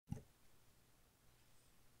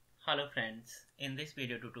Hello friends, in this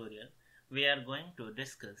video tutorial we are going to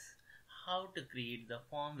discuss how to create the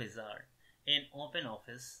form wizard in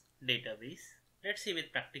OpenOffice database. Let's see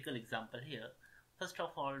with practical example here. First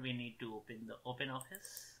of all, we need to open the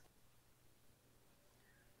OpenOffice.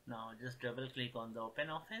 Now just double click on the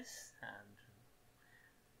OpenOffice and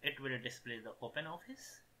it will display the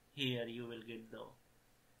OpenOffice. Here you will get the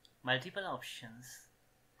multiple options.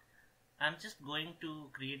 I'm just going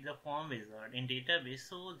to create the form wizard in database,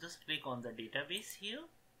 so just click on the database here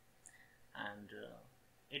and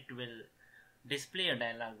it will display a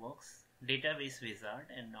dialog box, database wizard,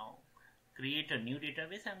 and now create a new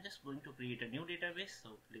database. I'm just going to create a new database,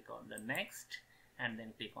 so click on the next and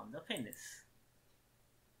then click on the finish.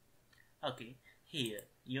 Okay, here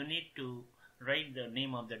you need to write the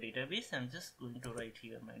name of the database. I'm just going to write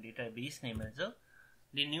here my database name as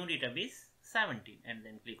the new database 17 and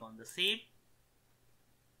then click on the save.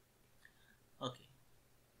 Okay,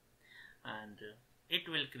 and it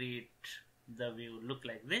will create the view look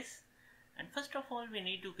like this. And first of all, we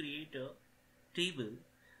need to create a table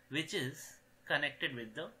which is connected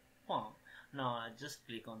with the form. Now just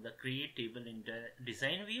click on the create table in the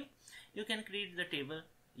design view. You can create the table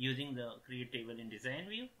using the create table in design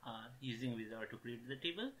view or using wizard to create the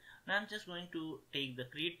table. Now I'm just going to take the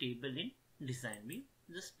create table in design view.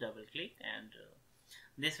 Just double click and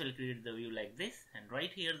this will create the view like this, and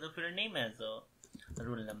right here the field name as a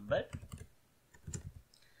roll number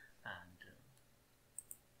and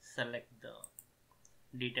select the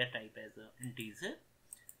data type as a integer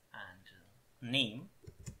and name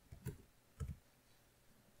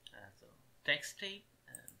as a text type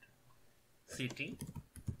and city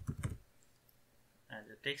as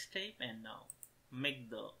a text type, and now make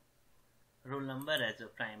the roll number as a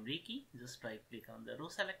primary key. Just right click on the row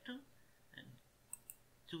selector and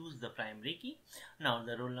choose the primary key. Now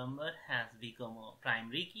the roll number has become a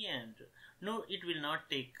primary key, and no, it will not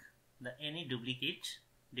take any duplicate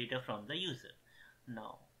data from the user.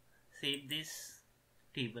 Now save this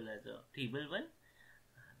table as a table 1 and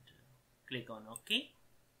click on OK,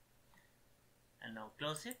 and now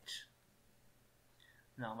close it.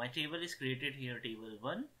 Now my table is created here, table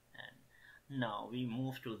 1, and now we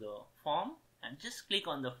move to the form and just click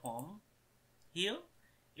on the form. Here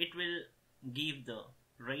it will give the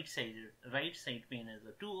right side pane as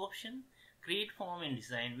a 2 option, create form in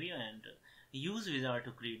design view and use wizard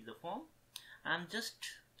to create the form. I'm just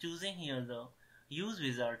choosing here the use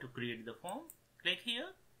wizard to create the form. Click here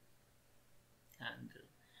and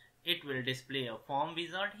it will display a form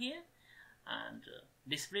wizard here and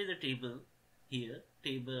display the table here,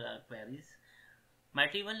 table queries. My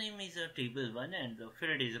table name is a table 1 and the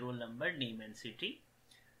field is roll number, name and city.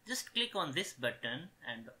 Just click on this button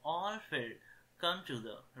and all field come to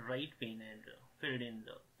the right pane and filled in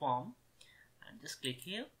the form, and just click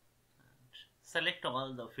here and select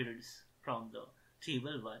all the fields from the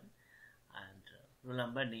table 1 and roll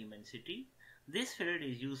number, name and city. This field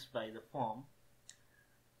is used by the form.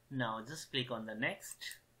 Now just click on the next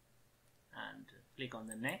and click on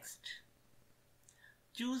the next.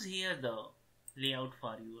 Choose here the layout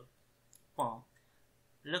for your form.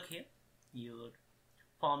 Look here, your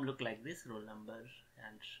form look like this, roll number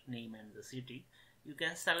and name and the city. You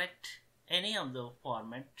can select any of the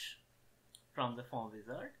format from the form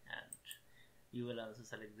wizard and you will also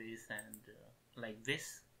select this and like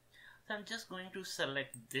this. So I'm just going to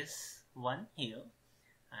select this one here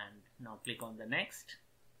and now click on the next.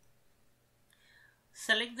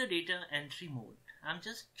 Select the data entry mode. I'm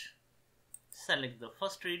just select the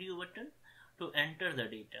first radio button to enter the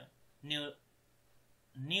data,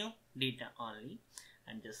 new data only,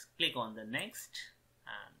 and just click on the next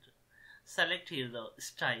and select here the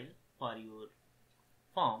style for your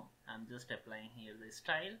form. I'm just applying here the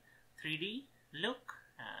style 3D look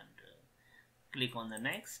and click on the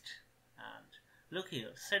next and look here,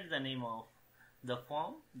 set the name of the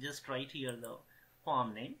form. Just write here the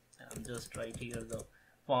form name and just write here the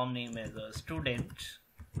form name as a student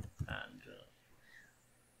and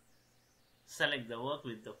select the work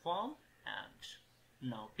with the form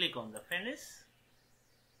and now click on the finish.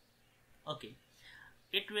 Okay,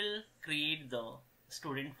 it will create the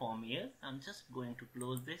student form here. I'm just going to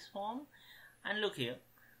close this form and look here,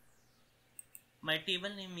 my table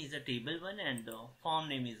name is a table 1 and the form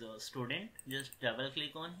name is a student. Just double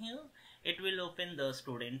click on here, it will open the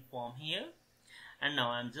student form here, and now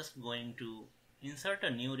I'm just going to insert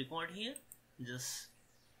a new record here. Just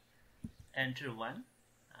enter 1 and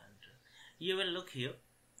you will look here,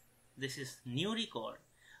 this is new record.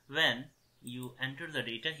 When you enter the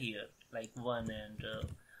data here like 1 and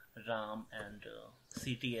RAM and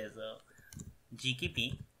CT as a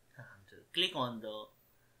GKP and click on the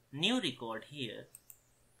new record here,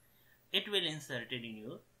 it will insert it in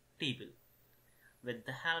your table with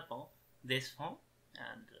the help of this form.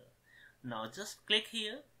 And now just click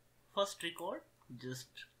here, first record, just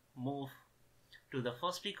move to the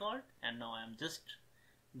first record, and now I'm just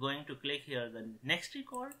going to click here the next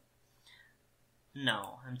record.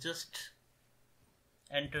 Now I'm just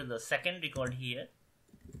enter the second record here,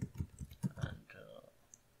 and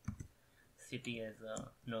city as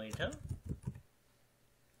Noida.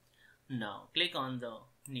 Now click on the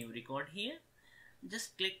new record here,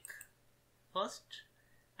 just click first,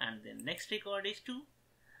 and then next record is 2.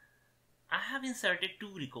 I have inserted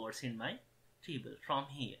 2 records in my table from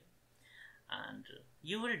here, and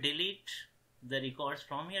you will delete the records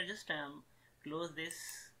from here. Just close this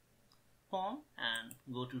form and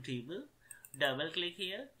go to table, double click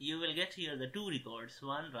here, you will get here the 2 records,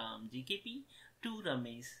 one Ram GKP, 2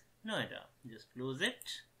 Ramesh Noida. Just close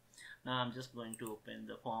it. Now I'm just going to open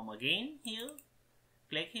the form again here,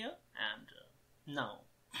 click here, and now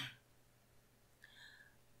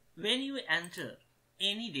when you enter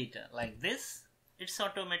any data like this, it's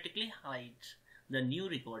automatically hides the new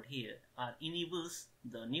record here or enables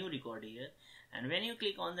the new record here, and when you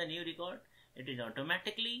click on the new record, it is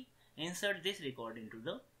automatically insert this record into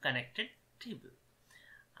the connected table.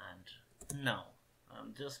 And now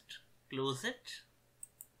just close it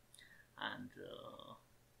and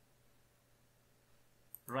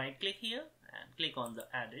right click here and click on the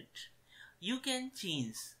edit. You can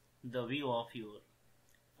change the view of your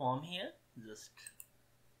form here. Just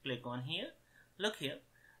click on here, look here,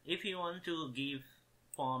 if you want to give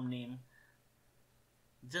form name,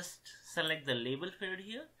 just select the label field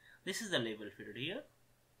here. This is the label field here,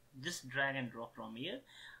 just drag and drop from here,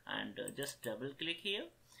 and just double click here.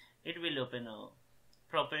 It will open a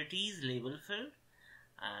properties label field,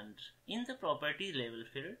 and in the properties label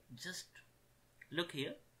field, just look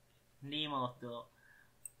here, name of the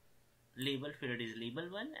label field is label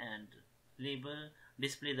 1, and label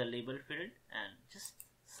display the label field, and just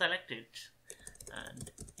select it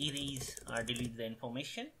and erase or delete the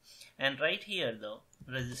information, and write here the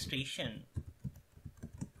registration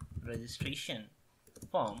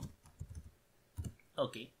form.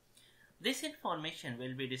 Okay, this information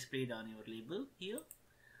will be displayed on your label here.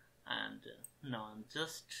 And now I'm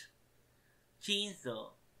just change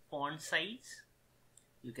the font size.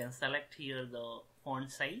 You can select here the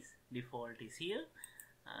font size, default is here,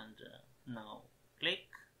 and now click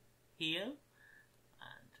here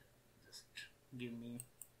and just give me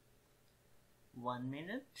 1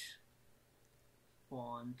 minute.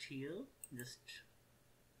 Font here, just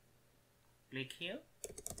click here.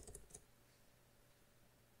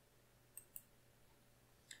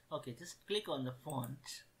 Okay, just click on the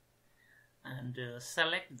font and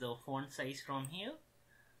select the font size from here.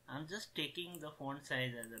 I'm just taking the font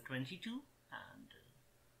size as a 22 and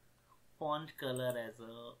font color as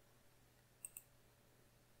a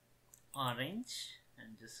orange,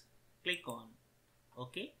 and just click on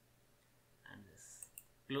OK and just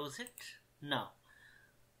close it. Now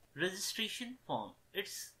registration form,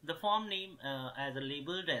 it's the form name as a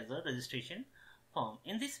labeled as a registration form.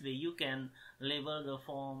 In this way you can label the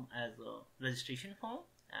form as a registration form,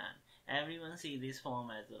 and everyone see this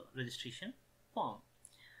form as a registration form.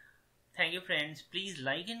 Thank you friends, please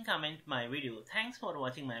like and comment my video. Thanks for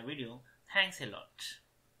watching my video. Thanks a lot.